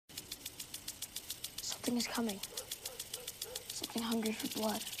Something is coming. Something hungry for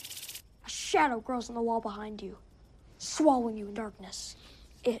blood. A shadow grows on the wall behind you, swallowing you in darkness.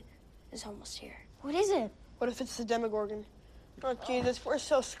 It is almost here. What is it? What if it's the Demogorgon? Oh, Jesus, we're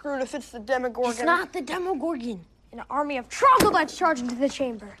so screwed if it's the Demogorgon. It's not the Demogorgon. An army of troglodytes charge into the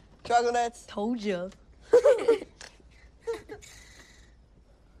chamber. Troglodytes? Told you. Wait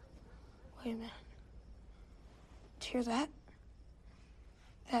a minute. Do you hear that?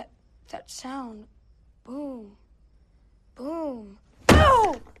 That sound. Boom. Boom.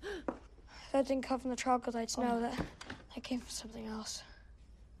 Boom! That didn't come from the troglodytes. No, that came from something else.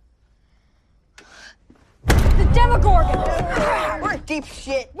 The Demogorgon! We're in deep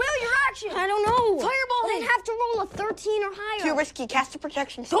shit. Will, your action! I don't know. Fireball I'd him! have to roll a 13 or higher. Too risky. Cast a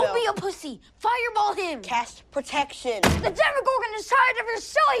protection spell. Don't be a pussy. Fireball him. Cast protection. The Demogorgon is tired of your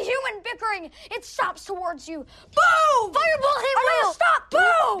silly human bickering. It stops towards you. Boom! Fireball him, I Will! will. Stop!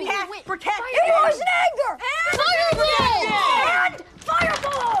 Boom! Cast protection. He was in anger! And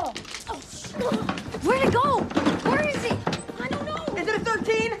Fireball! fireball! Where'd it go? Where is it? I don't know. Is it a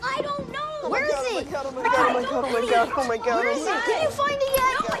 13? I don't know. Oh Where my is God, it? Oh my God, oh my God, oh my God, oh my God, oh my God. Where is it? Can you find it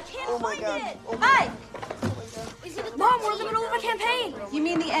yet? No, I can't find find it. Oh my Hey! God. Is it a Mom, we're in the middle of a campaign. You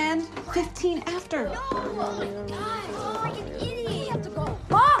mean the end? 15 after. Oh, God, you're an idiot. You have to go.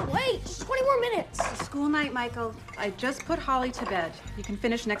 Mom, wait! Just 20 more minutes. School night, Michael. I just put Holly to bed. You can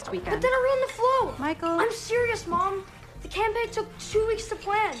finish next But weekend. then I ruined the flow. Michael. I'm serious, Mom. The campaign took 2 weeks to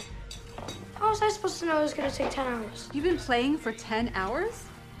plan. How was I supposed to know it was going to take 10 hours? You've been playing for 10 hours?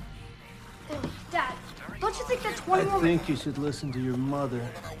 Dad, don't you think that 20 I more think you should listen to your mother.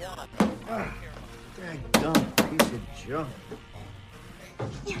 Dumb piece of junk.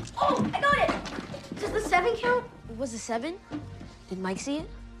 Oh, I got it! Does the 7 count? It was a 7? Did Mike see it?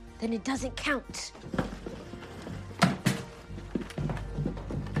 Then it doesn't count.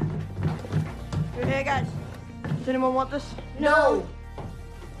 Hey, guys. Does anyone want this? No.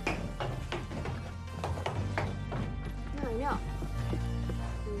 No. No, I don't.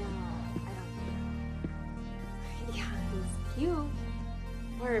 Yeah, he's cute.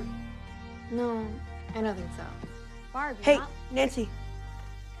 Or, no, I don't think so. Barb, you're Hey, not- Nancy.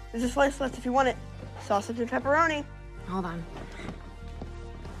 There's a slice left if you want it. Sausage and pepperoni. Hold on.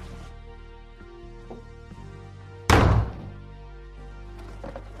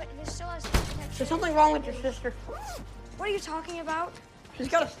 But there's still has There's something wrong with your sister. What are you talking about? She's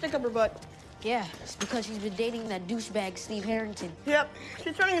got a stick up her butt. Yeah, it's because she's been dating that douchebag Steve Harrington. Yep.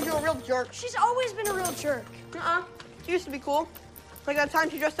 She's turning into a real jerk. She's always been a real jerk. She used to be cool. Like that time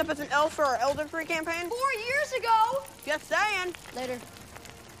she dressed up as an elf for our Elder Free campaign. 4 years ago! Just saying. Later.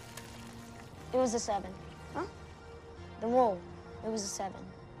 It was a 7. Huh? The roll, it was a 7.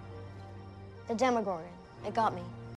 The Demogorgon, it got me.